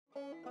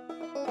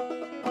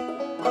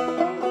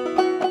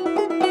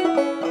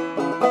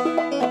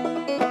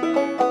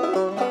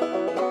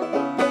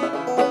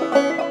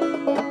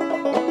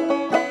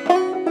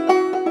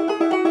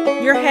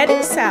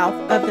Heading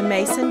south of the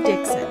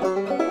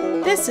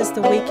Mason-Dixon, this is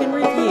the Week in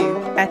Review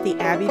at the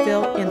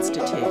Abbeville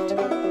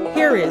Institute.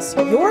 Here is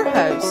your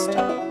host,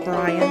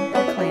 Brian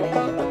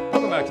McClanahan.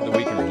 Welcome back to the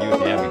Week in Review at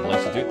the Abbeville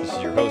Institute. This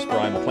is your host,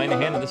 Brian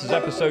McClanahan, and this is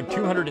episode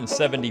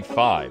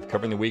 275,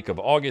 covering the week of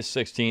August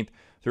 16th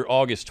through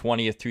August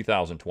 20th,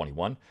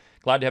 2021.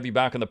 Glad to have you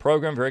back on the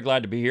program. Very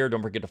glad to be here.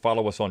 Don't forget to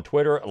follow us on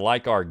Twitter,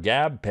 like our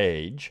Gab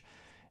page,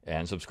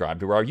 and subscribe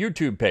to our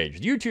YouTube page.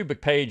 The YouTube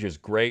page is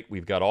great.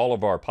 We've got all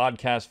of our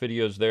podcast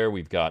videos there.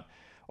 We've got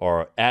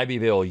our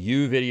Abbeville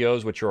U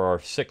videos, which are our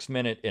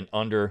 6-minute and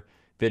under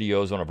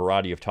videos on a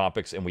variety of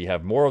topics, and we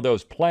have more of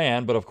those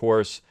planned, but of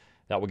course,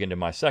 that will get into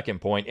my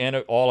second point, and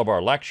all of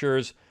our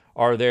lectures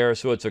are there,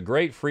 so it's a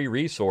great free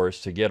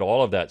resource to get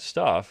all of that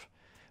stuff.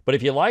 But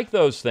if you like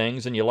those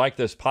things, and you like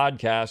this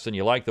podcast, and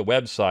you like the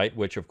website,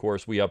 which of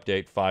course we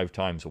update 5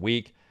 times a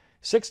week,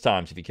 6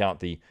 times if you count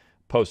the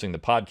posting the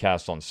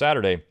podcast on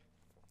Saturday,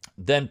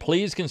 then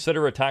please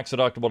consider a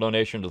tax-deductible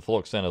donation to the full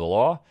extent of the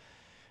law.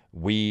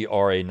 We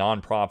are a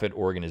nonprofit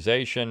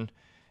organization,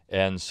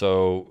 and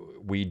so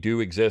we do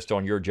exist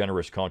on your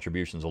generous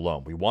contributions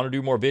alone. We want to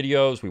do more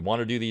videos. We want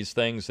to do these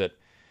things that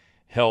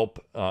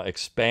help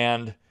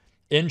expand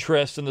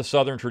interest in the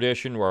Southern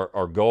tradition.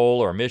 Our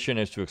goal, our mission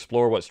is to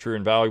explore what's true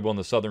and valuable in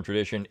the Southern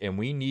tradition, and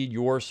we need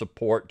your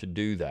support to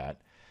do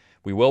that.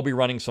 We will be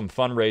running some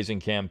fundraising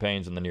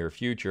campaigns in the near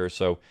future,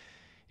 so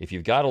if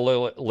you've got a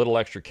little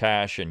extra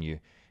cash and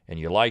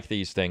you like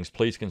these things,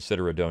 please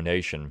consider a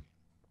donation.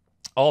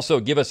 Also,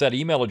 give us that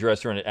email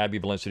address here at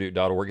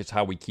abbevilleinstitute.org. It's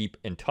how we keep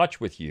in touch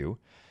with you.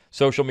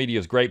 Social media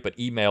is great, but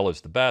email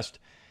is the best.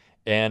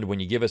 And when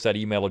you give us that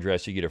email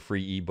address, you get a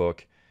free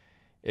ebook,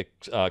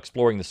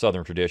 Exploring the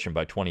Southern Tradition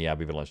by 20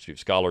 Abbeville Institute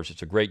scholars.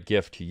 It's a great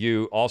gift to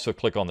you. Also,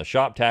 click on the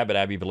shop tab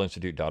at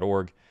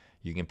abbevilleinstitute.org.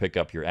 You can pick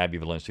up your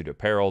Abbeville Institute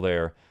apparel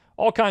there.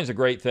 All kinds of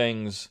great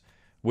things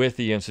with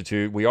the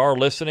Institute. We are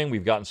listening.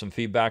 We've gotten some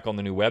feedback on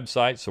the new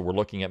website, so we're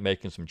looking at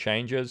making some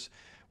changes.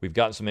 We've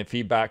gotten some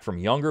feedback from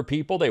younger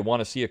people. They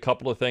want to see a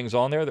couple of things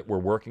on there that we're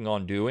working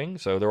on doing.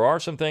 So there are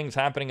some things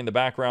happening in the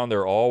background.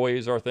 There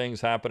always are things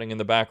happening in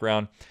the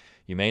background.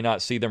 You may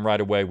not see them right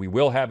away. We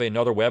will have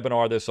another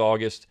webinar this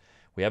August.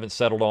 We haven't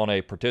settled on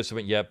a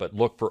participant yet, but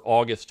look for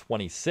August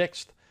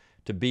 26th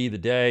to be the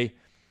day.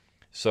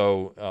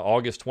 So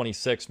August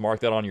 26th,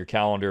 mark that on your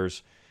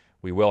calendars.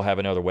 We will have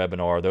another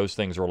webinar. Those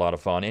things are a lot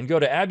of fun. And go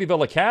to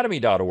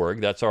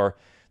abbevilleacademy.org.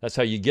 That's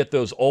how you get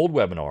those old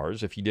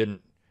webinars. If you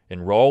didn't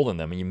enroll in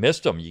them and you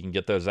missed them, you can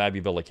get those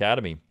Abbeville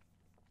Academy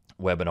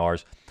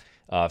webinars.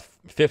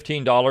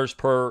 $15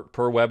 per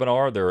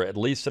webinar. They're at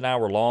least an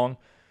hour long.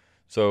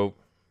 So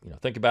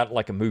think about it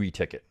like a movie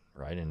ticket,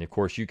 right? And of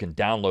course, you can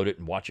download it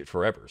and watch it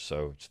forever.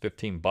 So it's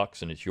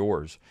 $15 and it's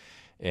yours.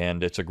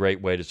 And it's a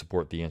great way to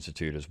support the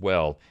Institute as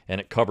well. And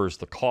it covers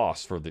the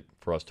cost for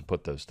us to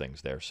put those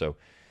things there. So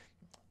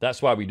that's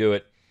why we do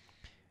it.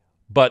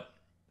 But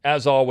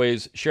as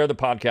always, share the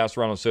podcast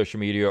around on social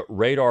media,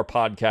 rate our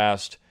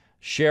podcast,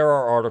 share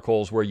our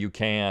articles where you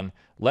can,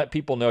 let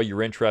people know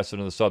you're interested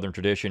in the Southern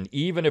tradition,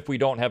 even if we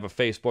don't have a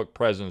Facebook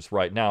presence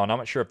right now. And I'm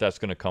not sure if that's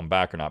going to come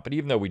back or not. But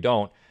even though we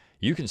don't,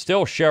 you can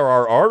still share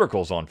our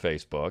articles on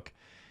Facebook,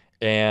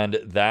 and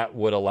that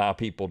would allow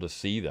people to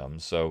see them.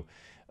 So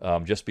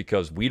just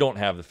because we don't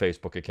have the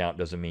Facebook account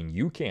doesn't mean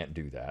you can't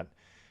do that.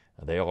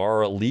 They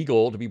are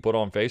illegal to be put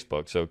on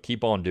Facebook, so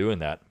keep on doing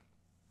that.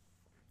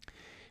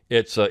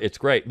 It's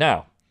great.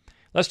 Now,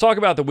 let's talk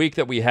about the week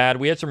that we had.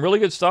 We had some really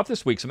good stuff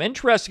this week. Some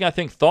interesting, I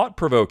think,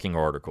 thought-provoking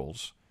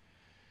articles.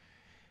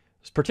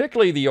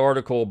 Particularly the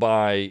article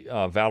by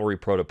Valerie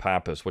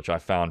Protopappas, which I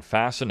found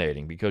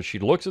fascinating because she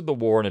looks at the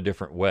war in a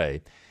different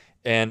way.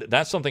 And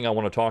that's something I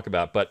want to talk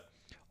about. But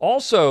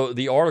also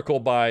the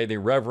article by the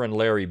Reverend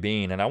Larry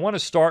Bean. And I want to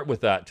start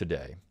with that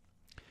today,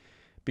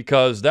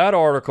 because that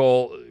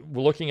article,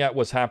 we're looking at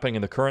what's happening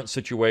in the current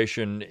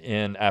situation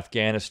in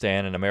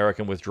Afghanistan and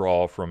American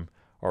withdrawal from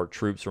our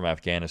troops from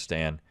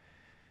Afghanistan.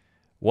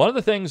 One of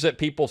the things that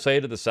people say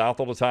to the South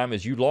all the time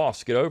is, you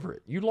lost, get over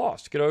it. You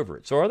lost, get over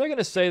it. So are they going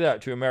to say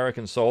that to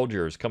American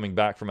soldiers coming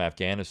back from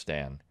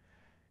Afghanistan?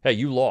 Hey,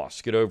 you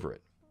lost, get over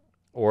it.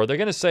 Or are they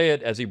going to say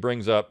it, as he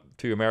brings up,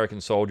 to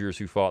American soldiers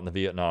who fought in the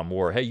Vietnam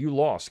War? Hey, you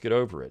lost, get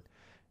over it.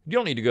 You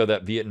don't need to go to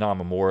that Vietnam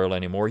memorial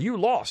anymore. You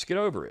lost, get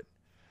over it.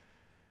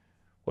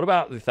 What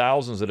about the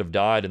thousands that have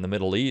died in the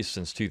Middle East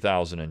since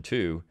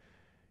 2002?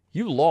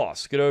 You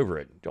lost, get over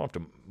it. You don't have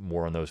to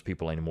mourn those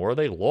people anymore.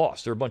 They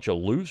lost. They're a bunch of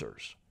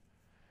losers.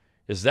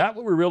 Is that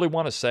what we really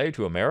want to say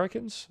to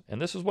Americans?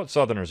 And this is what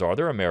Southerners are.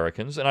 They're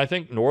Americans. And I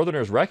think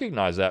Northerners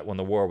recognized that when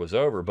the war was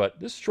over. But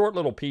this short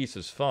little piece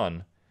is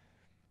fun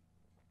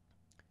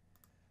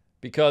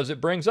because it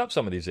brings up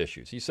some of these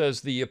issues. He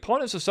says, the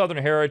opponents of Southern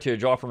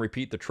heritage often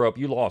repeat the trope,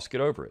 you lost,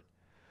 get over it.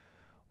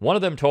 One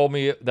of them told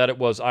me that it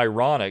was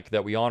ironic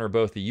that we honor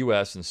both the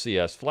U.S. and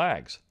CS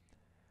flags.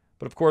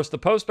 But of course, the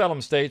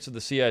postbellum states of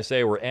the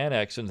CSA were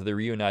annexed into the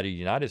reunited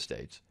United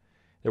States.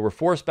 They were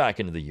forced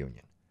back into the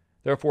Union.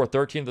 Therefore,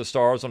 13 of the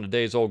stars on the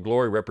day's Old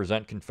Glory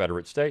represent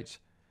Confederate states.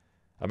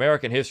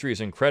 American history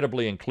is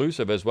incredibly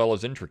inclusive as well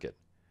as intricate.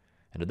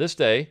 And to this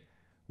day,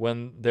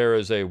 when there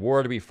is a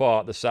war to be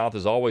fought, the South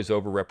is always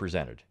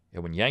overrepresented.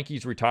 And when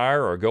Yankees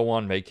retire or go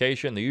on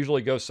vacation, they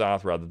usually go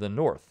south rather than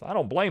north. I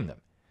don't blame them.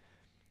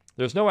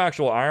 There's no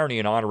actual irony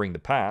in honoring the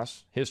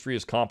past. History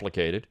is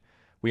complicated.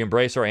 We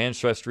embrace our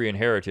ancestry and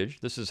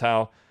heritage. This is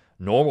how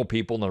normal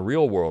people in the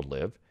real world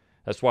live.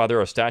 That's why there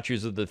are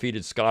statues of the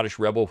defeated Scottish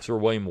rebel Sir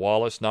William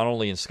Wallace, not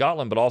only in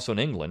Scotland but also in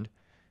England.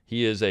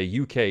 He is a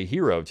UK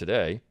hero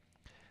today.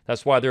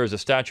 That's why there is a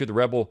statue of the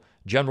rebel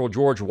General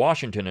George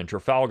Washington in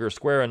Trafalgar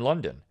Square in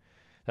London.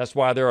 That's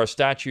why there are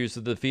statues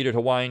of the defeated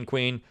Hawaiian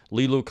Queen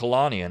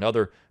Liliuokalani and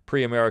other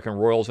pre-American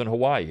royals in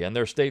Hawaii. And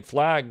their state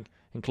flag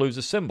includes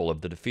a symbol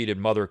of the defeated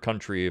mother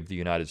country of the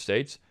United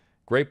States,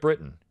 Great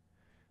Britain.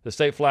 The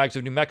state flags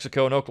of New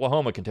Mexico and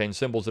Oklahoma contain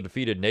symbols of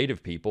defeated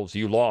native peoples.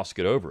 You lost,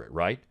 get over it,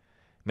 right?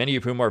 Many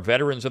of whom are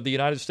veterans of the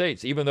United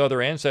States, even though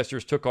their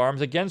ancestors took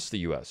arms against the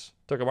U.S.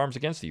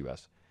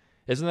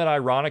 Isn't that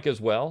ironic as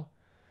well?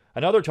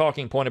 Another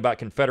talking point about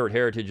Confederate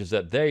heritage is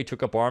that they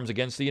took up arms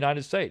against the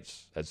United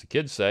States. As the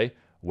kids say,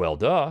 well,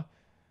 duh.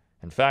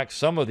 In fact,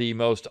 some of the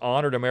most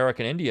honored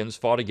American Indians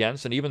fought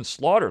against and even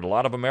slaughtered a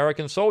lot of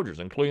American soldiers,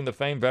 including the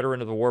famed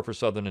veteran of the War for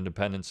Southern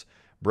Independence,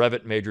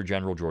 Brevet Major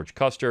General George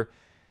Custer,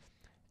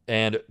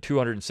 and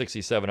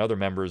 267 other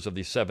members of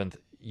the 7th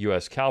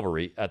U.S.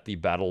 Cavalry at the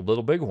Battle of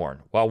Little Bighorn,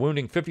 while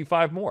wounding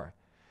 55 more.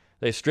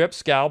 They stripped,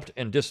 scalped,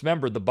 and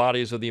dismembered the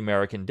bodies of the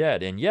American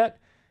dead. And yet,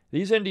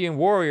 these Indian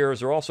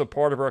warriors are also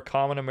part of our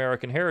common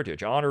American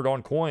heritage, honored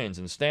on coins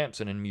and stamps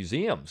and in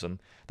museums, and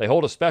they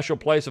hold a special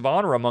place of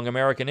honor among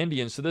American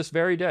Indians to this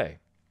very day.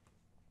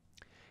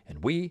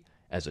 And we,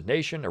 as a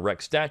nation,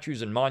 erect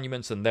statues and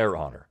monuments in their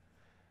honor.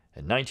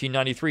 In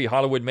 1993,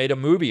 Hollywood made a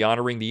movie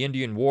honoring the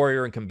Indian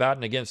warrior and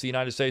combatant against the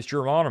United States,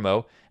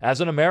 Geronimo, as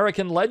an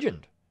American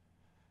legend.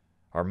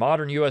 Our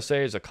modern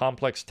USA is a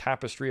complex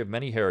tapestry of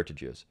many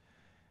heritages,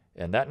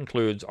 and that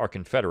includes our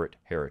Confederate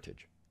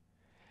heritage.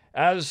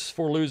 As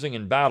for losing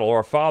in battle,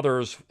 our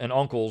fathers and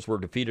uncles were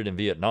defeated in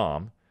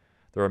Vietnam.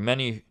 There are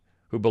many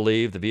who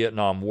believe the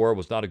Vietnam War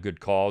was not a good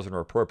cause and an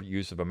appropriate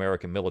use of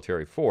American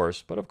military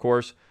force, but of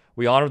course,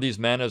 we honor these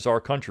men as our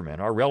countrymen,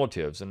 our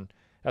relatives, and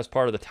as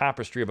part of the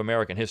tapestry of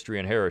American history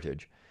and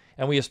heritage.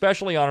 And we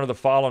especially honor the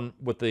fallen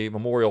with the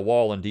memorial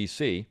wall in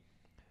D.C.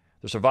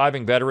 The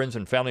surviving veterans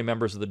and family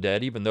members of the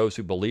dead, even those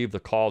who believe the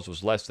cause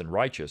was less than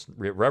righteous,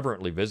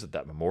 reverently visit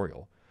that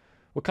memorial.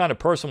 What kind of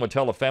person would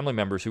tell the family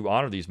members who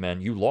honor these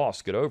men, you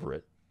lost, get over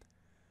it?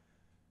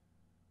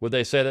 Would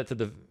they say that to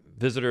the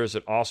visitors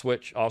at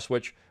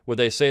Auschwitz? Would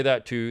they say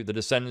that to the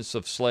descendants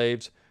of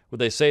slaves? Would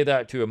they say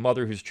that to a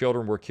mother whose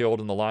children were killed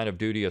in the line of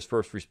duty as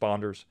first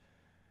responders?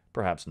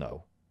 Perhaps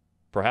no.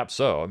 Perhaps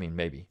so.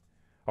 Maybe.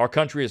 Our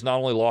country has not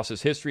only lost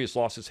its history, it's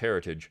lost its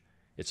heritage.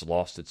 It's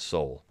lost its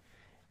soul.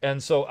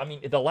 And so,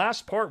 the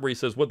last part where he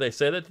says, would they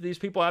say that to these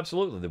people?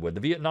 Absolutely they would.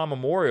 The Vietnam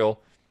Memorial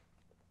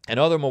and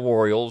other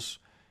memorials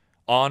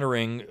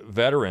honoring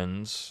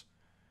veterans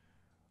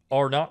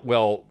are not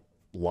well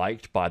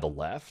liked by the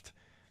left.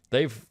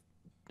 They've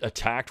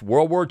attacked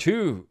World War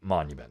II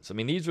monuments.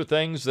 These are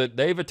things that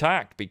they've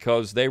attacked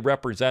because they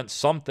represent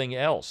something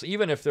else.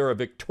 Even if they're a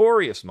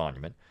victorious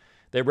monument,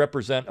 they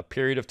represent a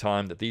period of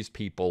time that these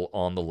people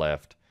on the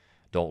left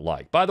don't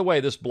like. By the way,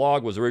 this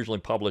blog was originally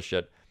published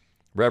at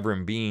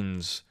Reverend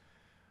Bean's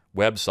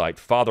website,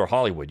 Father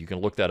Hollywood. You can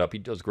look that up. He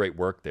does great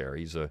work there.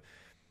 He's a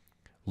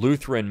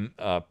Lutheran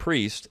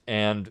priest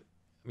and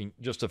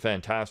just a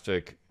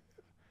fantastic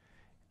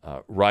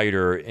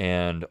writer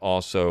and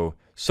also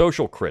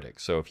social critic.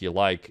 So if you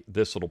like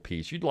this little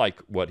piece, you'd like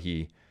what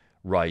he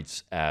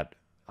writes at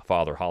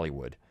Father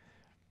Hollywood.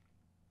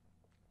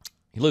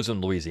 He lives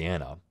in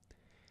Louisiana.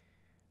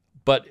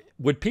 But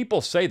would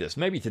people say this?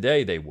 Maybe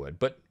today they would,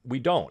 but we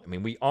don't.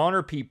 We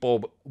honor people,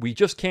 but we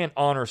just can't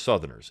honor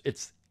Southerners.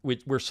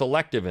 We're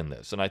selective in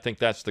this, and I think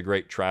that's the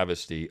great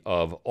travesty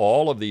of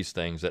all of these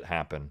things that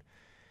happen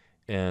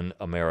in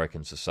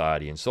American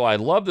society. And so I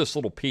love this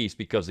little piece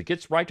because it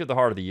gets right to the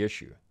heart of the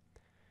issue.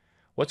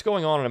 What's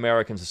going on in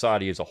American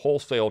society is a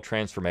wholesale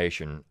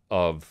transformation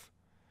of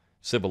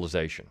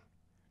civilization.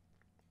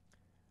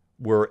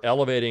 We're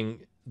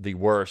elevating the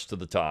worst to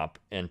the top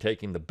and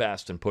taking the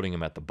best and putting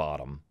them at the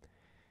bottom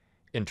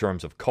in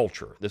terms of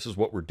culture. This is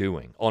what we're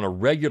doing on a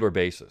regular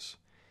basis.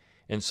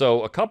 And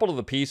so a couple of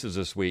the pieces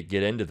this week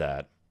get into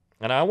that.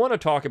 And I want to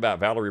talk about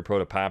Valerie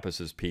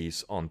Protopappas'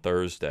 piece on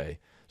Thursday.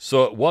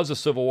 So it was a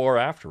civil war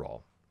after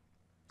all.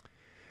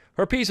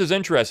 Her piece is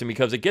interesting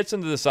because it gets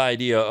into this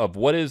idea of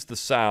what is the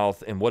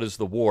South and what is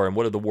the war and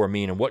what did the war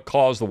mean and what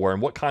caused the war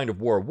and what kind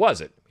of war was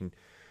it?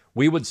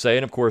 We would say,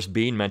 and of course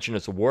Bean mentioned,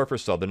 it's a war for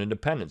Southern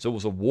independence. It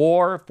was a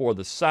war for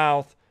the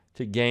South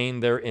to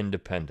gain their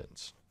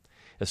independence.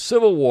 A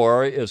civil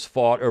war is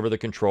fought over the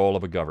control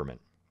of a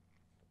government.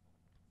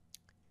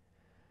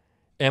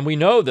 And we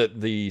know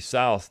that the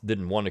South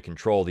didn't want to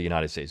control the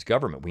United States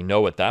government. We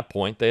know at that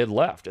point they had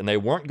left, and they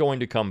weren't going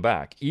to come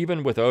back,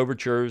 even with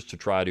overtures to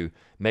try to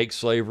make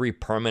slavery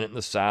permanent in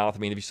the South.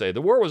 If you say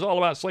the war was all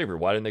about slavery,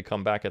 why didn't they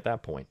come back at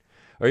that point?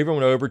 Or even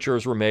when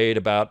overtures were made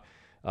about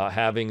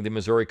having the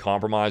Missouri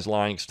Compromise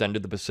line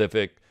extended to the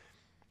Pacific,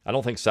 I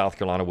don't think South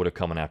Carolina would have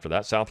come in after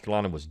that. South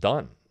Carolina was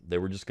done. They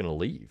were just going to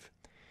leave.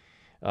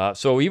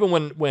 So even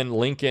when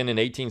Lincoln in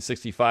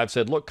 1865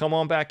 said, look, come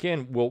on back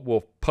in,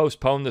 we'll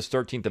postpone this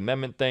 13th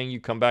Amendment thing. You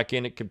come back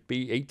in, it could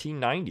be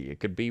 1890. It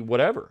could be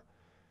whatever.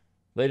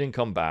 They didn't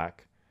come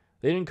back.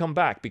 They didn't come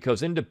back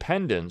because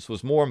independence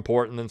was more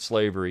important than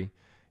slavery.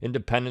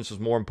 Independence was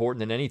more important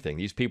than anything.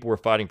 These people were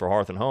fighting for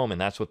hearth and home,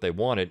 and that's what they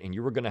wanted, and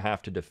you were going to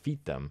have to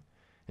defeat them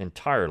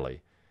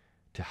entirely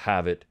to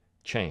have it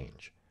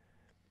change.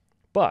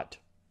 But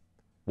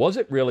was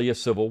it really a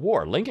civil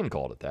war? Lincoln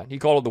called it that. He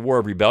called it the War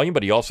of Rebellion,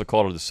 but he also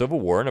called it a civil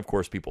war, and of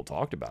course people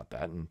talked about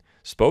that and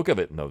spoke of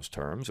it in those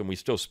terms, and we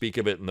still speak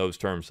of it in those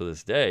terms to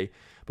this day.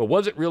 But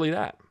was it really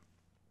that?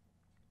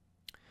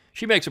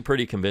 She makes a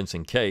pretty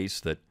convincing case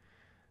that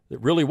it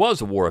really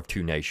was a war of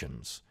two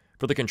nations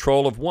for the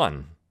control of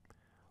one.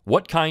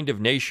 What kind of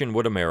nation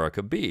would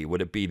America be?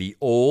 Would it be the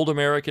old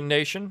American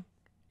nation,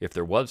 if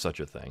there was such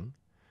a thing?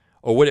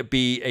 Or would it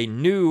be a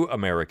new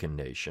American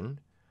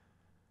nation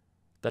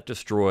that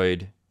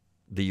destroyed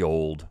the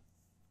old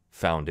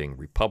founding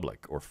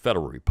republic or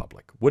federal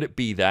republic? Would it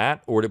be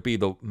that, or would it be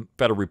the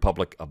federal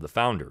republic of the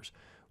founders?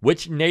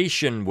 Which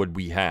nation would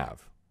we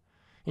have?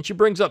 And she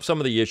brings up some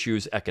of the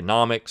issues,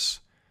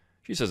 economics.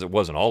 She says it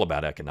wasn't all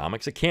about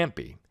economics. It can't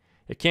be.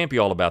 It can't be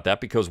all about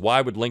that, because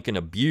why would Lincoln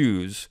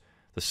abuse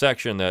the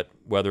section that,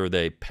 whether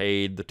they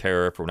paid the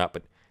tariff or not,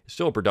 but it's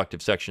still a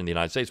productive section in the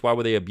United States, why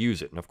would they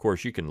abuse it? And of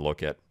course, you can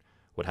look at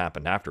what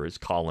happened after its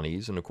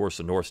colonies, and of course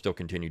the North still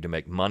continued to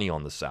make money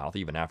on the South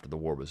even after the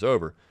war was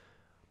over.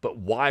 But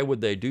why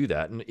would they do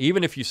that? And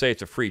even if you say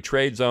it's a free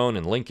trade zone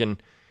and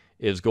Lincoln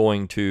is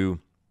going to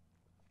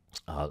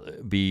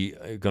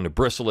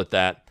bristle at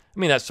that, I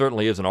mean, that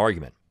certainly is an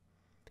argument.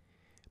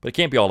 But it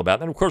can't be all about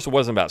that. And of course, it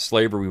wasn't about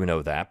slavery. We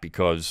know that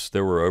because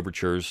there were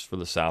overtures for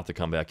the South to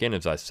come back in,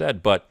 as I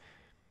said. But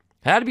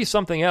it had to be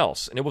something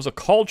else, and it was a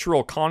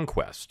cultural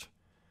conquest.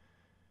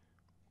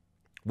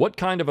 What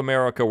kind of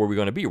America were we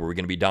going to be? Were we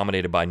going to be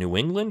dominated by New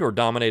England or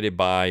dominated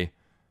by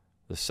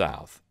the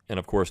South? And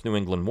of course, New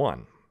England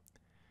won.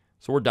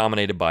 So we're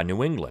dominated by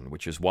New England,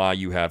 which is why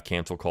you have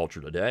cancel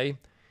culture today.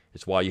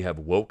 It's why you have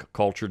woke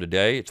culture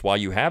today. It's why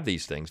you have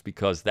these things,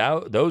 because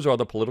those are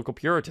the political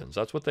Puritans.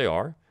 That's what they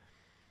are.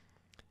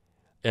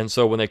 And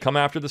so when they come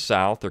after the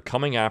South, they're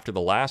coming after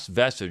the last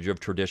vestige of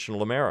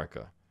traditional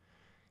America.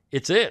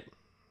 It's it.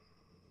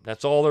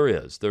 That's all there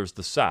is. There's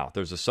the South.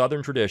 There's a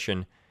Southern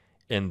tradition,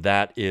 and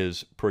that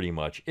is pretty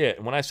much it.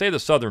 And when I say the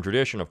Southern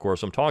tradition, of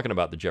course, I'm talking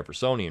about the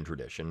Jeffersonian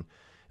tradition.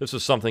 This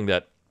is something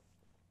that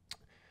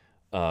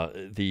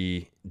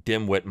the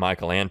dimwit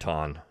Michael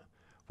Anton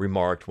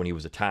remarked when he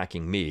was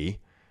attacking me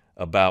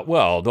about,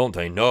 well, don't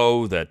they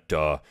know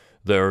that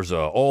there's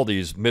all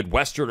these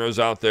Midwesterners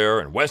out there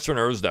and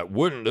Westerners that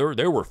wouldn't,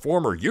 they were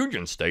former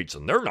Union states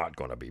and they're not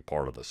going to be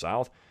part of the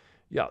South.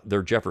 Yeah,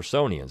 they're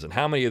Jeffersonians. And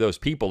how many of those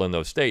people in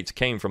those states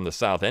came from the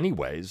South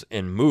anyways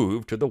and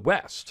moved to the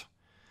West?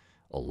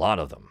 A lot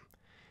of them.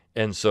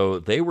 And so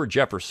they were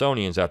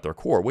Jeffersonians at their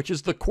core, which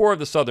is the core of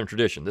the Southern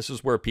tradition. This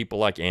is where people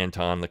like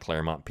Anton, the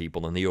Claremont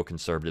people, and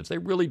neoconservatives, they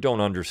really don't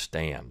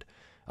understand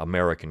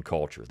American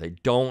culture. They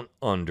don't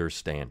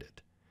understand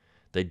it.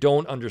 They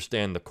don't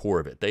understand the core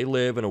of it. They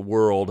live in a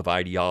world of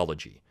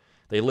ideology.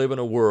 They live in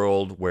a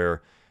world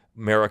where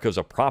America's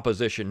a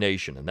proposition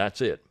nation, and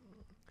that's it.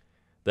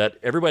 That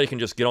everybody can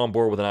just get on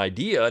board with an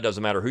idea. It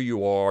doesn't matter who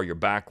you are, your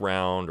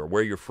background, or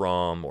where you're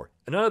from, or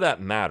none of that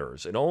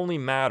matters. It only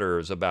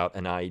matters about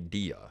an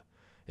idea.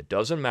 It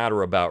doesn't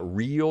matter about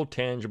real,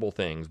 tangible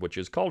things, which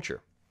is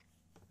culture.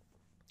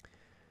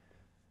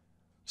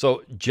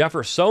 So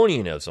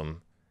Jeffersonianism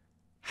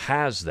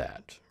has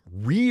that.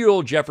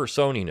 Real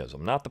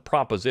Jeffersonianism, not the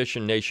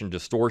proposition nation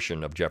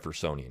distortion of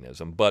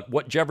Jeffersonianism, but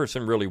what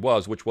Jefferson really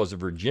was, which was a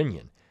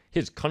Virginian,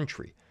 his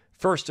country.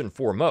 First and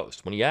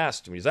foremost, when he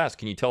was asked,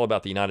 can you tell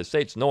about the United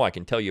States? No, I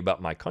can tell you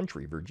about my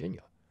country,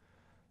 Virginia.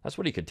 That's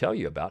what he could tell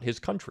you about, his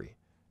country,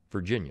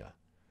 Virginia.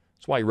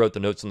 That's why he wrote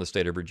the Notes on the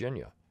State of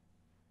Virginia.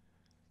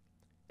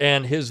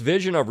 And his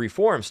vision of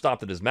reform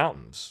stopped at his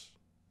mountains.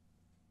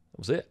 That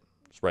was it.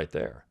 It's right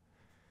there.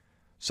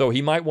 So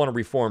he might want to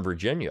reform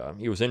Virginia.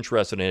 He was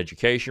interested in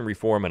education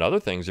reform and other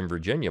things in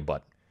Virginia,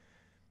 but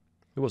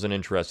he wasn't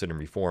interested in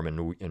reform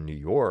in New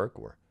York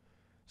or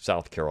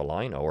South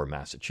Carolina or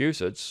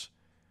Massachusetts.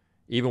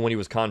 Even when he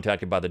was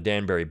contacted by the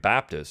Danbury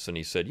Baptists, and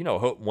he said, you know,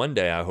 one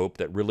day I hope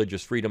that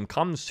religious freedom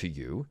comes to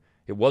you.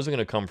 It wasn't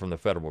going to come from the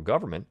federal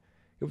government.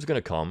 It was going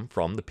to come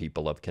from the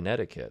people of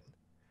Connecticut.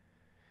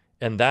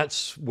 And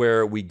that's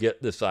where we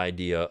get this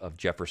idea of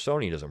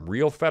Jeffersonianism.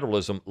 Real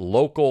federalism,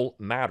 local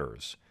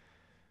matters.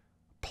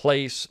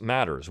 Place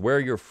matters. Where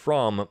you're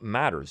from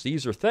matters.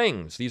 These are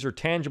things. These are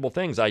tangible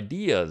things.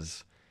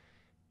 Ideas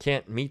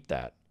can't meet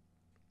that.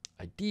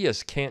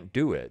 Ideas can't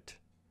do it.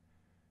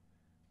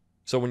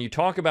 So when you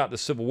talk about the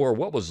Civil War,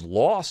 what was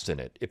lost in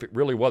it, if it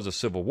really was a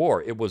civil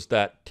war, it was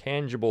that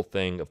tangible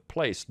thing of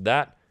place.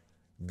 That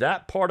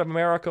part of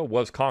America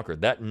was conquered.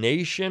 That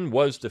nation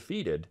was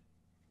defeated.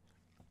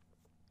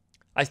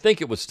 I think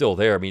it was still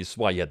there. I mean, this is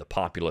why you had the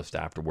populists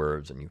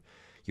afterwards, and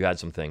you had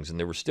some things, and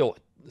there were still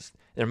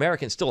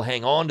Americans still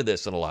hang on to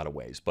this in a lot of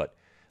ways, but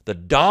the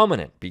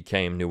dominant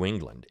became New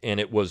England, and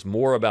it was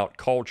more about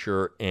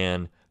culture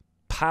and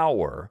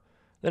power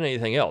than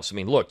anything else. I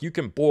mean, look, you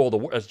can boil the,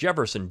 as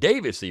Jefferson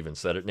Davis even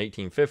said it in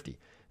 1850,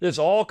 this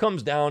all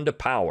comes down to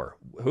power.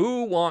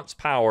 Who wants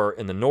power?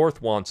 And the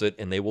North wants it,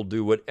 and they will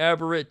do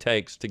whatever it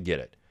takes to get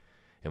it.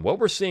 And what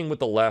we're seeing with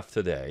the left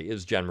today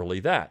is generally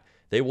that.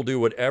 They will do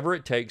whatever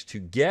it takes to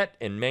get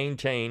and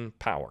maintain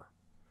power.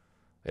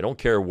 They don't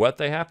care what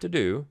they have to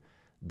do.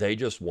 They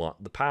just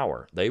want the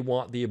power. They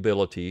want the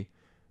ability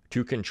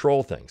to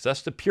control things.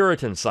 That's the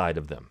Puritan side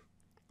of them.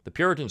 The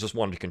Puritans just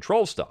wanted to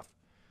control stuff.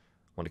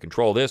 Want to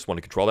control this, want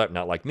to control that.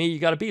 Not like me, you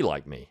got to be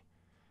like me.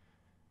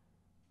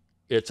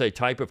 It's a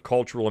type of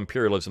cultural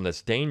imperialism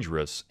that's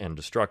dangerous and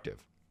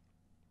destructive.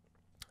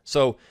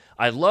 So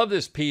I love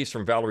this piece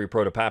from Valerie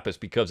Protopappas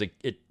because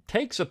it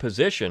takes a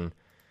position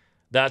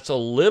that's a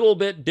little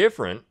bit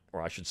different,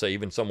 or I should say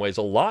even in some ways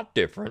a lot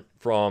different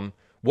from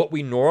what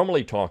we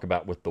normally talk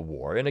about with the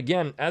war. And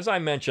again, as I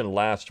mentioned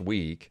last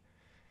week,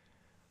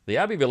 the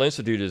Abbeville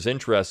Institute is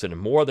interested in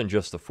more than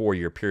just the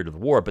 4-year period of the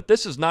war, but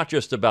this is not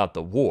just about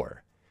the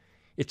war.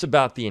 It's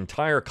about the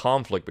entire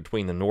conflict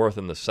between the North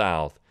and the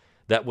South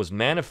that was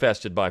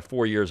manifested by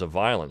 4 years of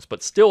violence,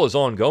 but still is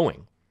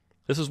ongoing.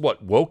 This is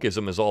what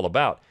wokeism is all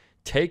about.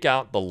 Take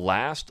out the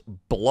last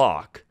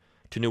block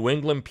to New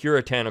England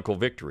puritanical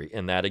victory,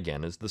 and that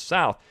again is the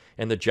South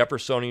and the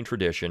Jeffersonian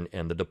tradition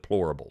and the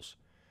deplorables.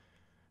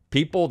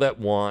 People that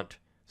want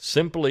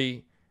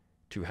simply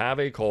to have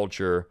a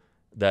culture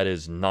that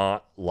is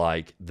not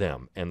like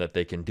them and that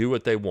they can do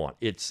what they want.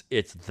 It's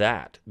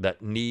that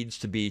needs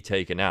to be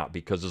taken out,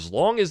 because as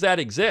long as that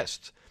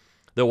exists,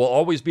 there will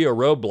always be a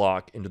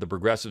roadblock into the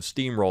progressive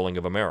steamrolling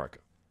of America.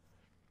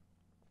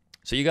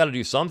 So you got to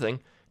do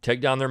something.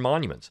 Take down their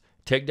monuments.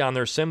 Take down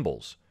their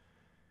symbols.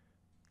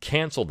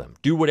 Cancel them.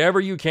 Do whatever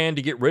you can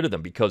to get rid of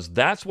them, because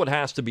that's what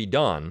has to be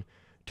done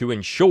to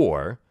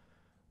ensure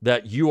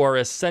that you are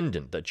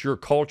ascendant, that your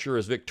culture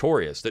is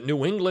victorious, that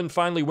New England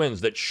finally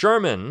wins, that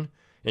Sherman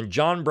and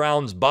John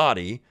Brown's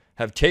body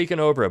have taken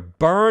over, have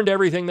burned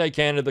everything they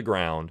can to the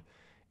ground,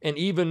 and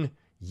even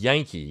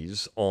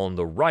Yankees on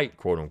the right,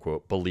 quote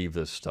unquote, believe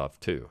this stuff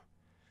too.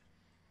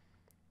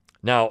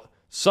 Now,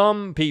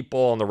 some people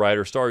on the right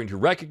are starting to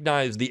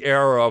recognize the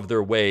error of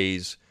their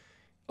ways.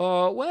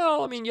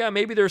 Well, I mean, yeah,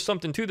 maybe there's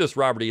something to this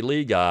Robert E.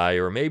 Lee guy,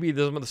 or maybe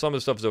some of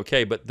the stuff is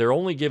okay, but they're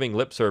only giving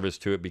lip service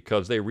to it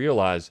because they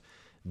realize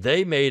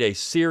they made a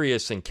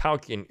serious and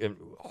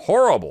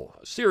horrible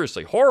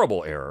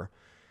error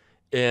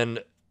in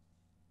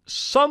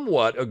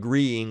somewhat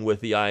agreeing with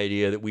the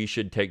idea that we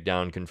should take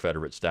down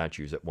Confederate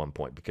statues at one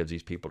point because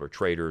these people are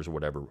traitors or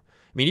whatever.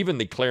 I mean, even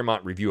the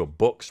Claremont Review of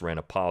Books ran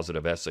a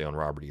positive essay on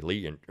Robert E.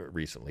 Lee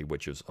recently,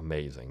 which is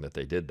amazing that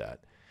they did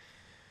that.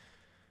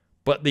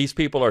 But these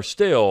people are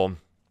still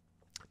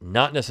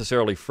not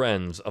necessarily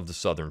friends of the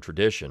Southern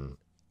tradition,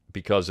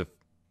 because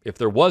if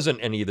there wasn't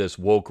any of this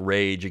woke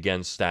rage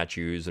against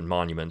statues and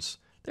monuments,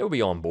 they would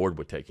be on board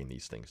with taking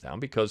these things down,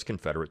 because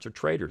Confederates are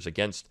traitors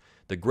against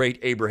the great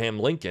Abraham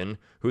Lincoln,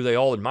 who they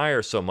all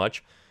admire so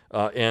much,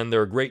 and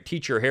their great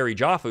teacher, Harry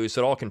Jaffe,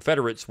 said all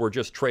Confederates were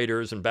just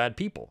traitors and bad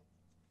people.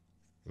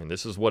 I mean,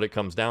 this is what it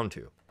comes down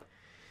to.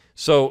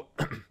 So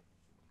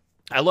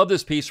I love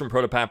this piece from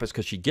Protopappas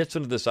because she gets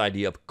into this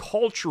idea of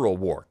cultural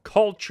war.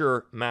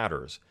 Culture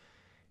matters.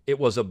 It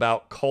was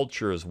about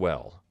culture as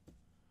well.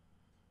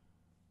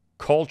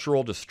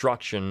 Cultural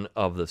destruction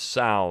of the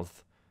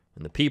South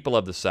and the people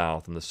of the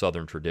South and the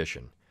Southern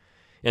tradition.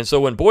 And so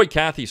when Boyd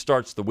Cathy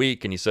starts the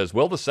week and he says,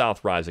 will the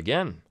South rise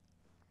again?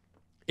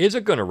 Is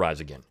it going to rise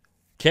again?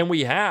 Can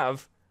we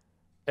have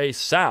a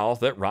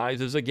South that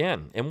rises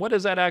again? And what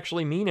does that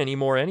actually mean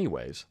anymore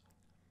anyways?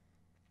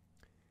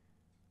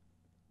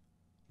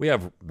 We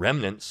have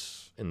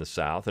remnants in the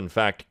South. In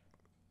fact,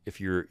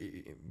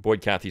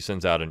 Boyd Cathy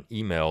sends out an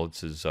email, it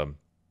says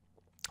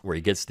where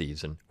he gets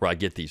these and where I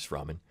get these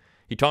from, and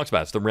he talks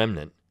about it's the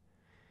remnant.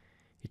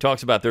 He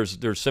talks about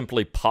there's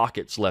simply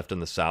pockets left in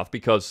the South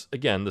because,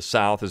 again, the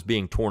South is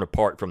being torn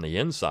apart from the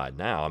inside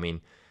now. I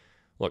mean,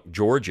 look,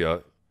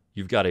 Georgia,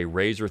 you've got a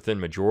razor-thin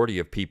majority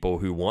of people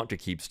who want to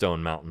keep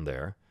Stone Mountain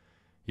there.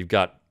 You've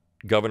got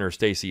Governor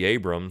Stacey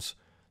Abrams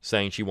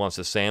saying she wants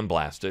to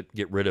sandblast it,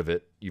 get rid of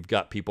it. You've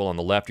got people on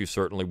the left who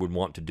certainly would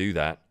want to do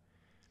that.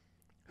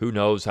 Who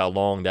knows how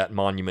long that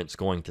monument's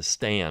going to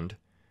stand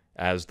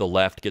as the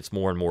left gets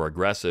more and more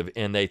aggressive,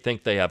 and they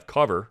think they have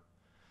cover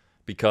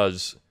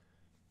because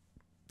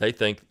they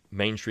think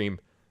mainstream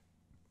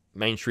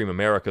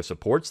America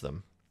supports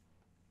them.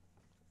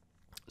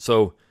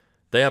 So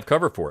they have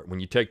cover for it. When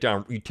you take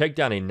down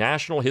a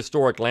national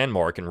historic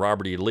landmark in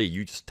Robert E. Lee,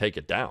 you just take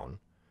it down.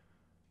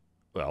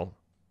 Well,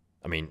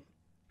 I mean,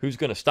 who's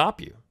going to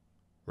stop you,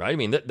 right? I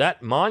mean,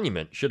 that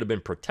monument should have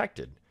been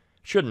protected,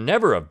 should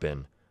never have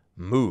been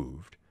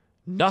moved.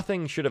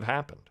 Nothing should have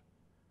happened.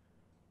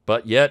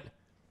 But yet,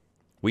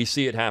 we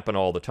see it happen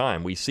all the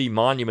time. We see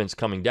monuments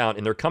coming down,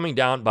 and they're coming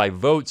down by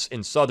votes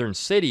in southern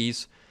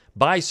cities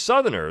by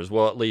Southerners.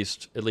 Well, at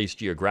least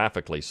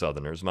geographically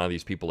Southerners. A lot of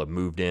these people have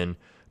moved in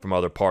from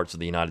other parts of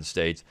the United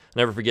States.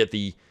 I'll never forget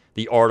the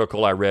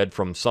article I read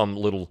from some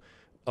little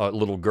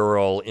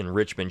girl in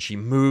Richmond. She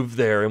moved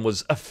there and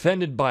was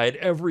offended by it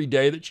every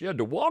day that she had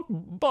to walk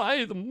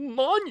by the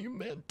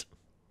monument.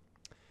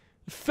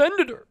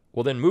 Offended her.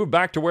 Well, then move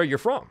back to where you're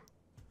from.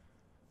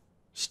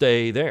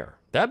 Stay there.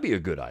 That'd be a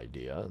good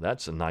idea.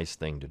 That's a nice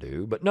thing to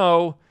do. But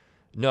no,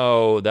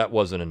 that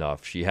wasn't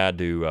enough. She had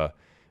to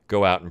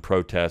go out and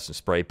protest and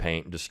spray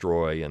paint and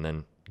destroy and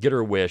then get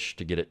her wish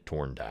to get it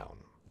torn down.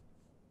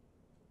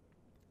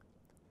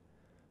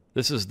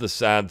 This is the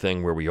sad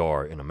thing where we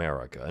are in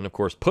America. And, of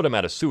course, put them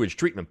at a sewage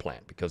treatment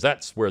plant because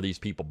that's where these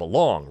people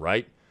belong,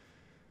 right?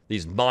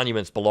 These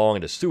monuments belong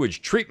at a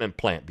sewage treatment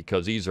plant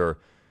because these are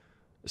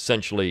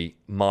essentially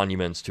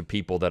monuments to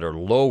people that are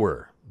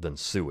lower than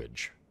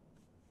sewage.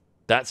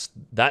 That's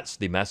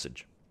the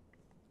message.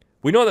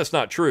 We know that's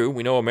not true.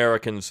 We know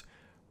Americans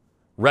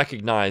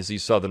recognize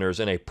these Southerners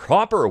in a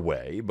proper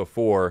way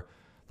before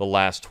the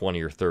last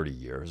 20 or 30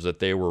 years, that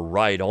they were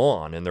right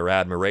on in their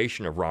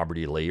admiration of Robert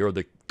E. Lee or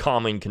the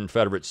common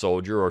Confederate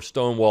soldier or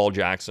Stonewall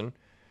Jackson.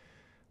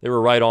 They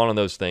were right on in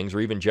those things, or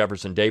even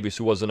Jefferson Davis,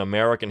 who was an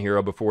American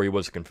hero before he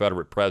was a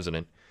Confederate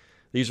president.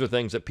 These are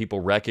things that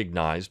people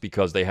recognized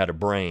because they had a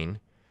brain,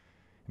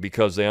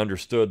 because they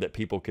understood that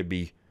people could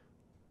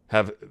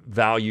have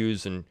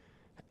values and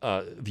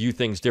view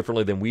things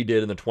differently than we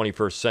did in the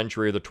 21st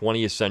century or the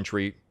 20th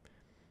century,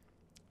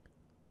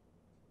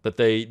 that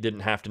they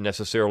didn't have to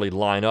necessarily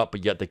line up,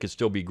 but yet they could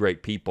still be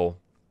great people.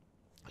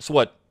 That's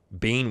what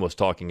Bean was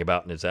talking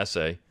about in his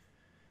essay.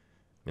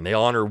 And they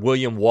honor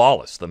William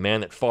Wallace, the man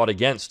that fought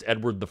against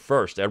Edward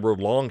I, Edward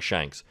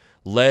Longshanks,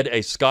 led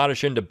a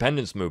Scottish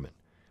independence movement,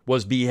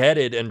 was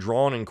beheaded and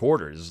drawn and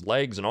quartered, his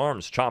legs and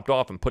arms chopped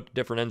off and put to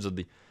different ends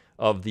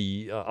of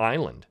the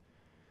island,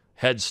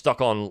 head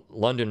stuck on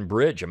London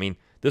Bridge. I mean,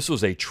 this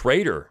was a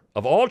traitor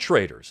of all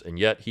traitors, and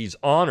yet he's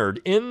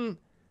honored in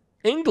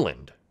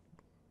England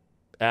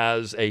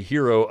as a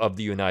hero of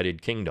the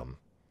United Kingdom.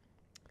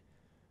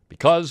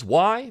 Because,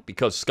 why?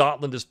 Because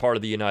Scotland is part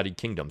of the United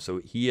Kingdom. So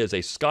he is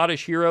a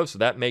Scottish hero, so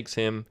that makes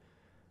him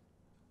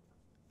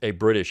a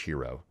British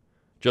hero.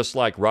 Just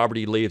like Robert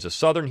E. Lee is a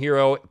Southern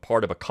hero,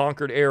 part of a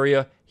conquered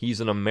area, he's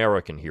an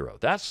American hero.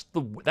 That's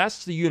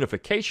the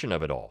unification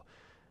of it all.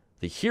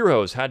 The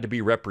heroes had to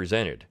be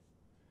represented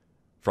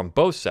from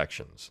both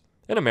sections.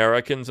 And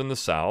Americans in the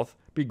South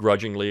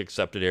begrudgingly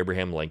accepted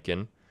Abraham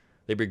Lincoln.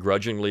 They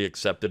begrudgingly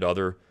accepted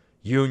other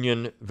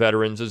Union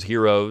veterans as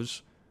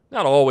heroes.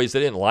 Not always, they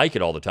didn't like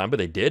it all the time, but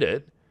they did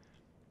it.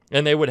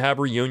 And they would have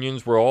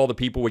reunions where all the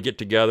people would get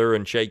together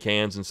and shake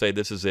hands and say,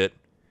 this is it.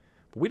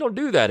 But we don't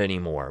do that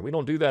anymore. We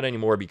don't do that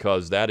anymore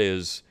because that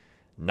is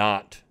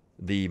not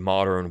the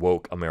modern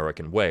woke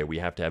American way. We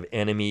have to have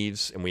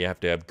enemies and we have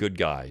to have good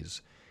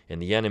guys.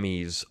 And the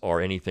enemies are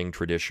anything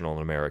traditional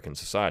in American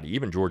society.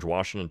 Even George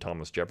Washington,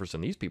 Thomas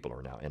Jefferson, these people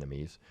are now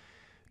enemies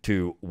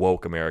to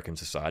woke American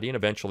society, and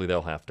eventually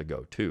they'll have to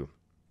go too.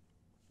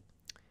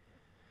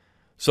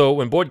 So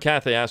when Boyd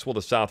Cathey asks, will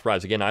the South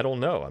rise again? I don't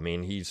know. I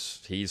mean,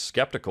 he's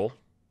skeptical.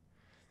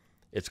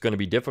 It's going to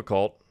be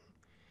difficult.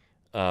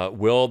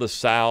 Will the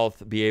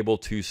South be able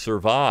to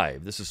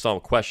survive? This is some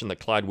question that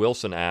Clyde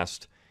Wilson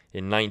asked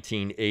in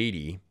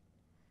 1980.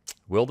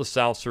 Will the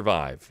South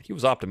survive? He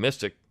was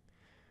optimistic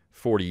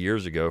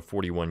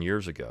 41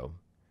 years ago.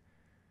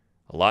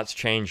 A lot's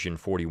changed in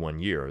 41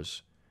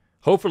 years.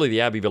 Hopefully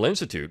the Abbeville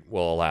Institute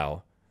will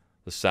allow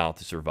the South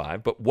to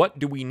survive. But what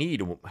do we need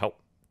to help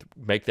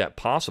make that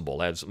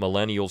possible as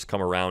millennials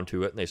come around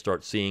to it and they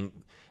start seeing,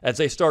 as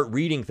they start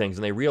reading things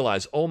and they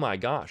realize, oh my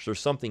gosh, there's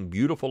something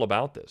beautiful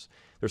about this.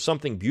 There's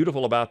something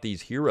beautiful about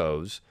these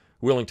heroes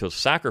willing to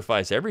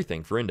sacrifice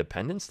everything for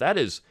independence.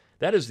 This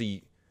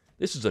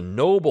is a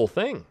noble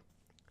thing.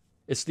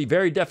 It's the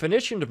very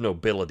definition of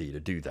nobility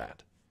to do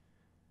that.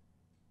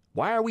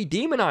 Why are we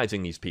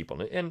demonizing these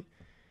people? And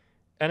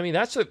I mean,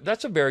 that's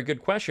a very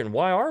good question.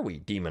 Why are we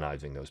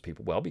demonizing those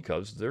people? Well,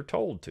 because they're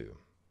told to.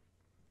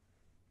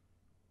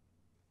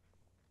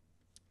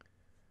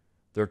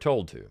 They're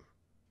told to.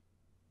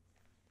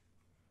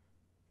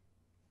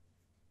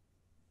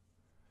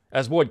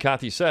 As Boyd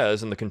Cathey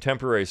says, in the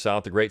contemporary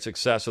South, the great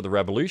success of the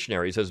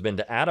revolutionaries has been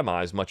to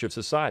atomize much of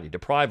society,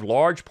 deprive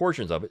large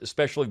portions of it,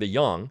 especially the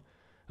young,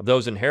 of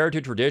those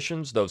inherited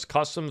traditions, those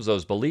customs,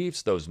 those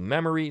beliefs, those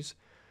memories,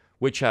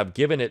 which have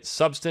given it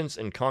substance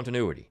and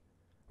continuity,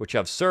 which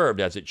have served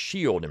as its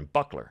shield and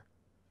buckler.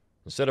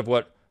 Instead of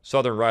what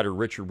Southern writer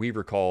Richard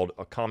Weaver called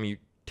a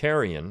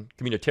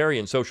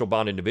communitarian social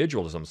bond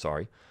individualism,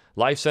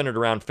 life centered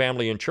around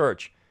family and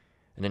church,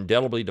 and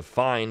indelibly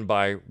defined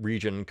by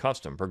region and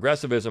custom.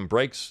 Progressivism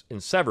breaks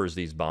and severs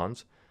these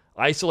bonds,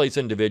 isolates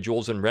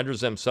individuals, and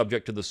renders them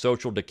subject to the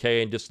social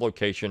decay and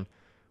dislocation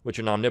which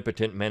an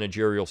omnipotent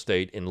managerial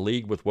state in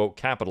league with woke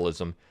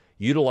capitalism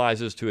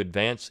utilizes to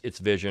advance its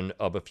vision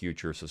of a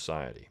future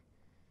society.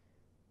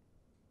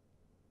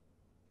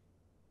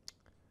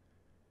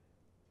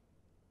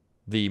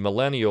 The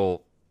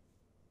millennial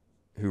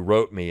who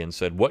wrote me and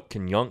said,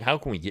 how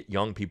can we get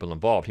young people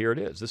involved? Here it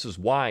is. This is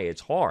why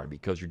it's hard,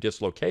 because you're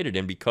dislocated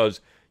and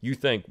because you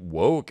think,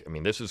 whoa, I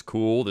mean, this is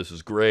cool, this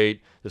is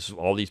great,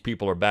 all these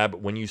people are bad.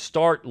 But when you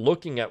start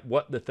looking at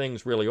what the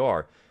things really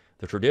are,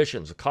 the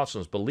traditions, the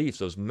customs, beliefs,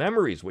 those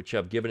memories which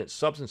have given it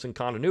substance and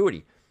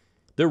continuity,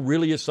 there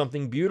really is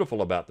something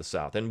beautiful about the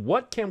South. And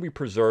what can we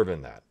preserve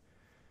in that?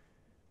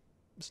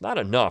 It's not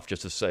enough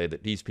just to say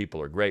that these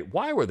people are great.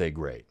 Why were they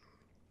great?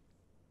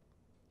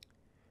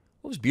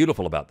 What was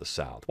beautiful about the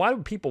South? Why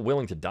were people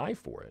willing to die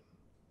for it?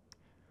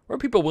 Why were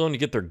people willing to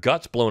get their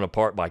guts blown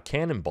apart by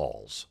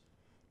cannonballs?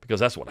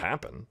 Because that's what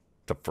happened.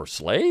 For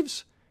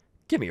slaves?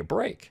 Give me a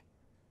break.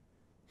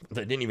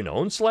 They didn't even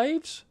own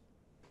slaves?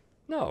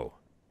 No.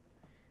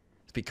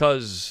 It's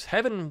because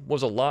heaven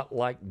was a lot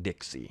like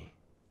Dixie.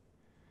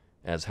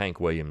 As Hank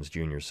Williams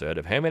Jr. said,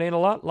 if heaven ain't a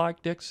lot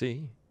like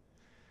Dixie,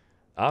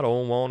 I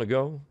don't want to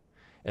go.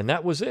 And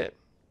that was it.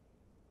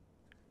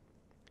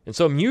 And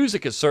so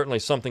music is certainly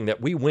something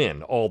that we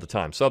win all the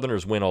time.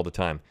 Southerners win all the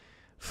time.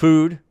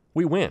 Food,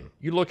 we win.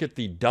 You look at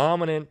the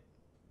dominant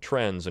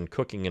trends in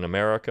cooking in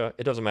America,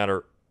 it doesn't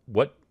matter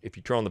what, if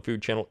you turn on the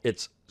Food Channel,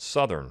 it's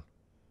Southern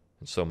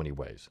in so many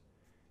ways.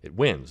 It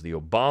wins. The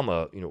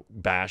Obama,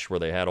 bash where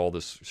they had all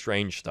this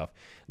strange stuff,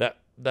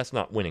 that's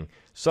not winning.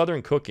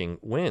 Southern cooking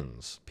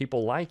wins.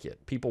 People like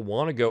it. People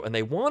want to go, and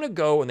they want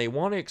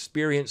to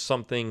experience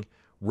something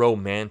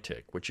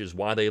romantic, which is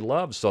why they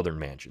love Southern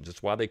mansions.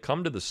 It's why they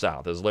come to the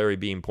South, as Larry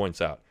Beam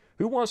points out.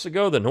 Who wants to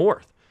go to the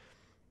North?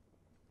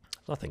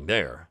 There's nothing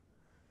there.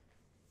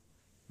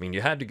 I mean,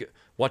 you had to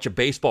watch a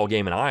baseball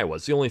game in Iowa.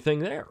 It's the only thing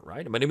there,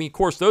 right? But I mean, of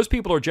course, those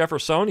people are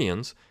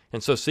Jeffersonians,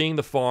 and so seeing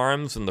the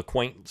farms and the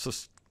quaint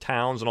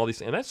towns and all these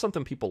things, and that's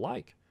something people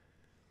like.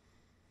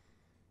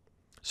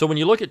 So when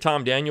you look at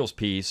Tom Daniels'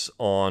 piece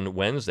on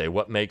Wednesday,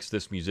 what makes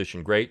this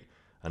musician great?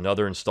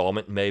 Another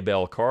installment,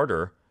 Maybelle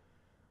Carter.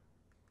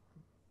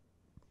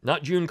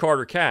 Not June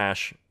Carter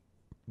Cash,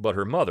 but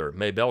her mother,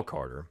 Maybelle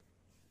Carter.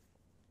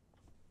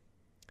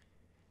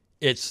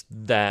 It's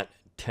that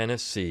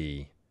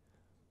Tennessee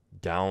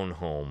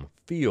down-home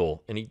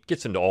feel, and he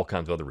gets into all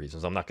kinds of other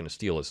reasons. I'm not going to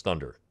steal his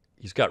thunder.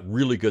 He's got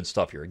really good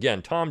stuff here.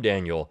 Again, Tom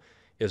Daniel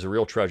is a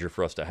real treasure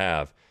for us to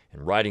have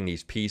in writing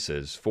these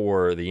pieces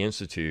for the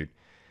Institute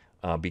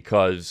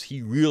because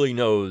he really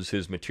knows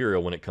his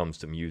material when it comes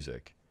to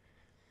music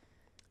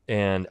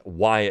and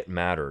why it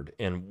mattered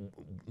and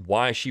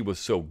why she was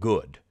so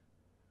good.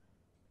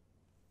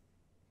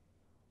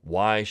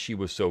 Why she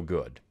was so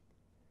good.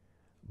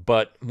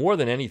 But more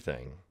than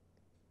anything,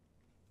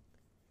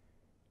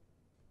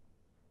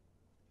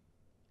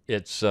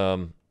 it's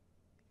that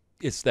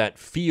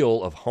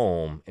feel of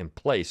home and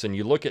place. And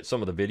you look at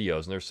some of the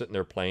videos, and they're sitting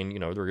there playing,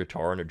 their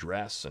guitar and a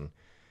dress, and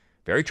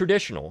very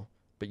traditional,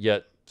 but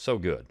yet so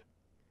good.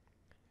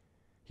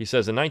 He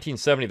says, in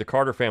 1970, the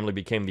Carter family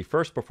became the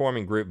first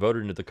performing group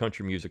voted into the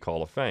Country Music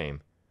Hall of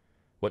Fame.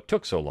 What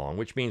took so long,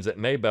 which means that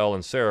Maybelle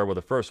and Sarah were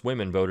the first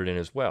women voted in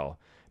as well.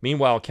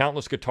 Meanwhile,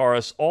 countless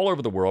guitarists all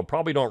over the world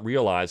probably don't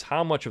realize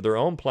how much of their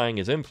own playing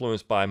is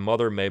influenced by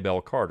Mother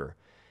Maybelle Carter.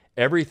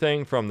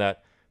 Everything from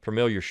that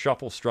familiar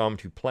shuffle strum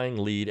to playing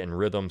lead and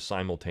rhythm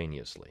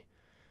simultaneously.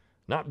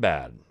 Not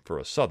bad for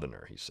a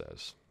Southerner, he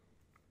says.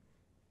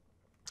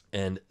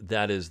 And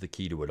that is the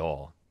key to it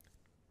all.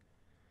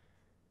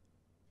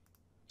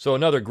 So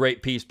another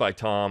great piece by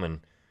Tom, and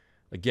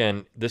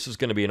again, this is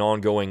going to be an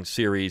ongoing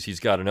series.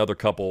 He's got another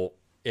couple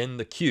in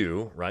the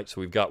queue, right?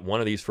 So we've got one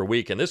of these for a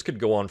week, and this could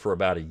go on for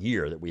about a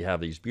year, that we have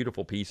these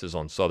beautiful pieces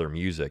on Southern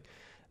music.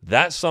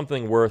 That's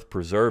something worth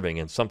preserving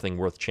and something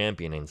worth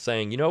championing,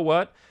 saying, you know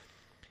what?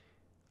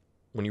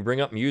 When you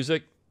bring up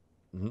music,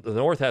 the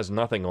North has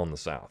nothing on the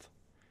South.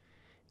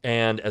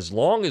 And as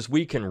long as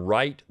we can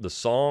write the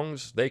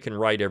songs, they can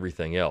write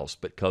everything else,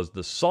 because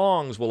the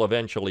songs will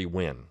eventually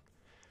win.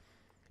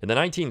 In the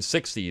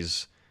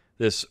 1960s,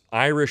 this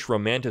Irish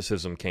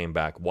romanticism came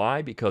back.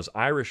 Why? Because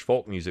Irish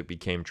folk music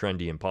became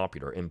trendy and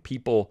popular, and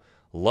people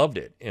loved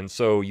it. And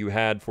so you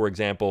had, for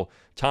example,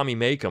 Tommy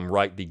Makem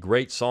write the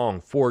great song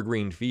Four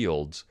Green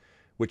Fields,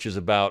 which is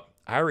about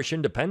Irish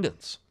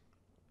independence.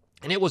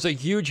 And it was a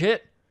huge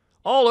hit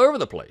all over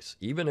the place,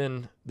 even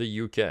in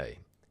the UK.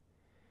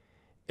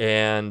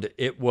 And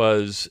it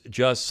was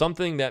just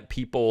something that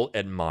people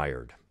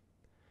admired.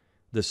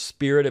 The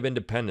spirit of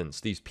independence,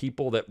 these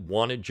people that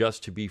wanted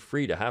just to be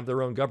free, to have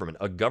their own government,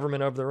 a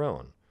government of their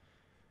own.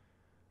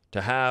 To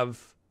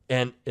have,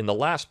 and in the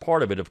last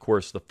part of it, of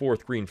course, the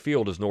fourth green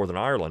field is Northern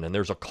Ireland, and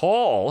there's a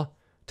call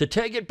to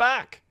take it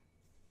back.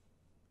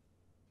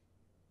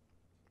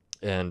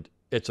 And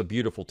it's a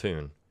beautiful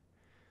tune.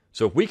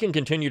 So if we can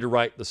continue to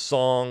write the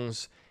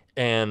songs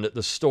and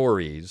the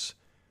stories,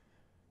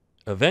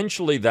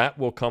 eventually that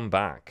will come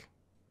back.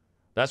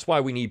 That's why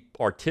we need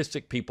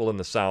artistic people in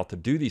the South to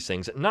do these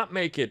things and not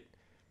make it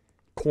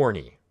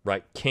corny,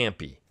 right?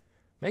 Campy.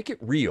 Make it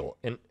real.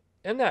 And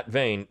in that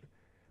vein,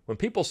 when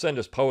people send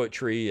us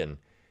poetry and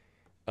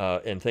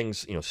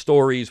things,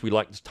 stories, we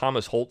like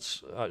Travis Holt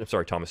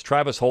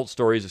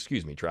stories.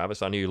 Excuse me,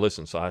 Travis. I knew you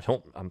listened, so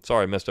I'm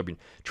sorry I messed up.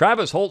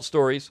 Travis Holt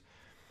stories.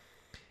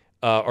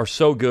 are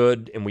so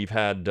good, and we've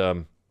had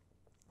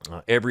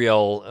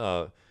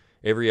Abrielle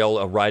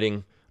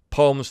writing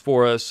poems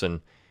for us,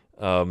 and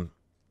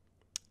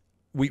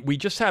we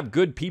just have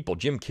good people.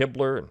 Jim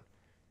Kibler,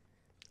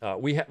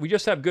 and we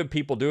just have good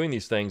people doing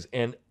these things,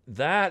 and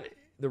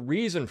the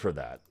reason for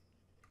that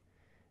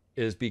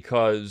is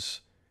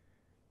because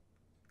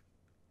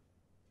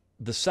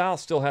the South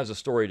still has a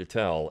story to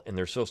tell, and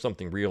there's still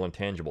something real and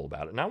tangible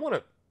about it. And I want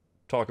to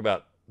talk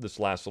about this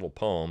last little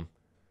poem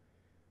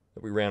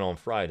that we ran on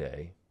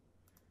Friday.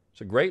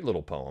 It's a great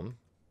little poem,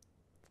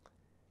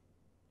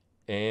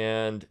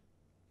 and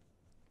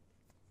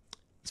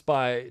it's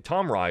by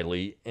Tom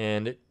Riley,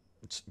 and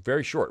it's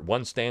very short,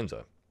 one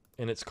stanza,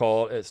 and it's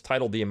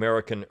titled "The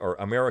American" or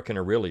 "American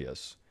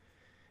Aurelius."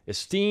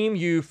 Esteem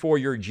you for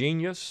your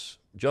genius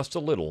just a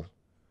little,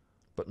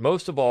 but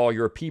most of all,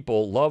 your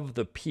people love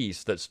the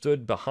peace that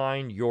stood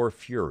behind your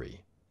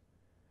fury.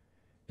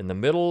 In the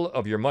middle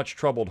of your much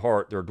troubled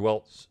heart there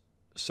dwelt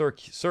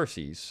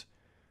surcease,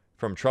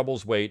 from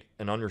trouble's weight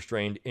and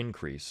unrestrained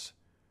increase,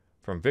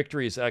 from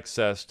victory's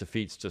excess,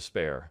 defeat's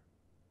despair.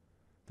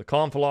 The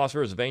calm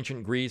philosophers of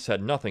ancient Greece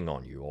had nothing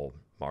on you, old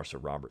Marsa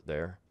Robert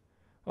there.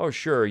 Oh,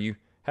 sure, you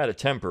had a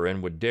temper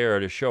and would dare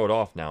to show it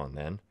off now and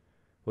then.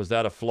 Was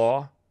that a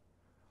flaw?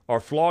 Our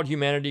flawed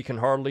humanity can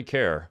hardly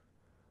care.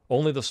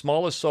 Only the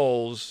smallest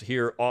souls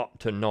here ought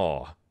to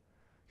gnaw.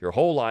 Your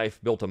whole life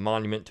built a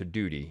monument to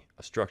duty,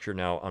 a structure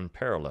now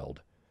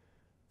unparalleled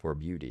for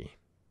beauty.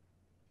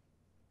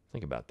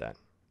 Think about that.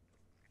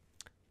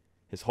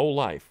 His whole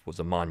life was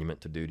a monument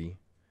to duty,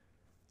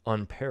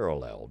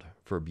 unparalleled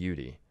for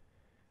beauty.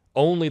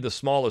 Only the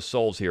smallest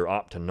souls here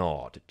ought to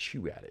gnaw, to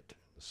chew at it.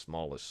 The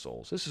smallest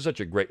souls. This is such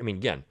a great,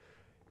 again,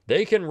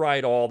 they can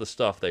write all the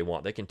stuff they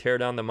want. They can tear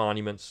down the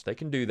monuments. They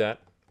can do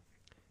that.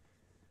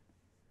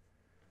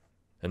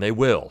 And they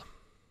will.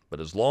 But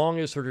as long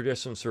as her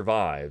tradition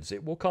survives,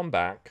 it will come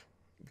back,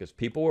 because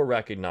people will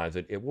recognize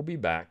it. It will be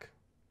back.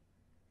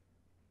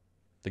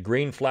 The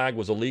green flag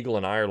was illegal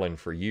in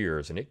Ireland for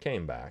years, and it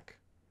came back.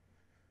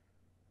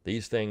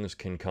 These things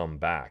can come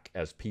back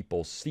as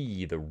people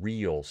see the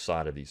real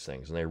side of these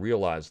things, and they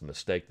realize the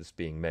mistake that's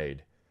being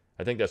made.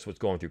 I think that's what's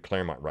going through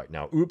Claremont right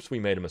now. Oops, we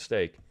made a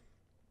mistake.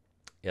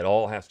 It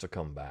all has to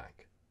come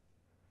back.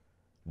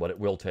 But it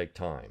will take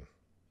time.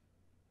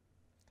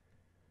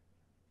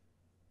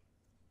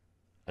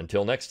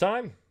 Until next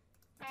time,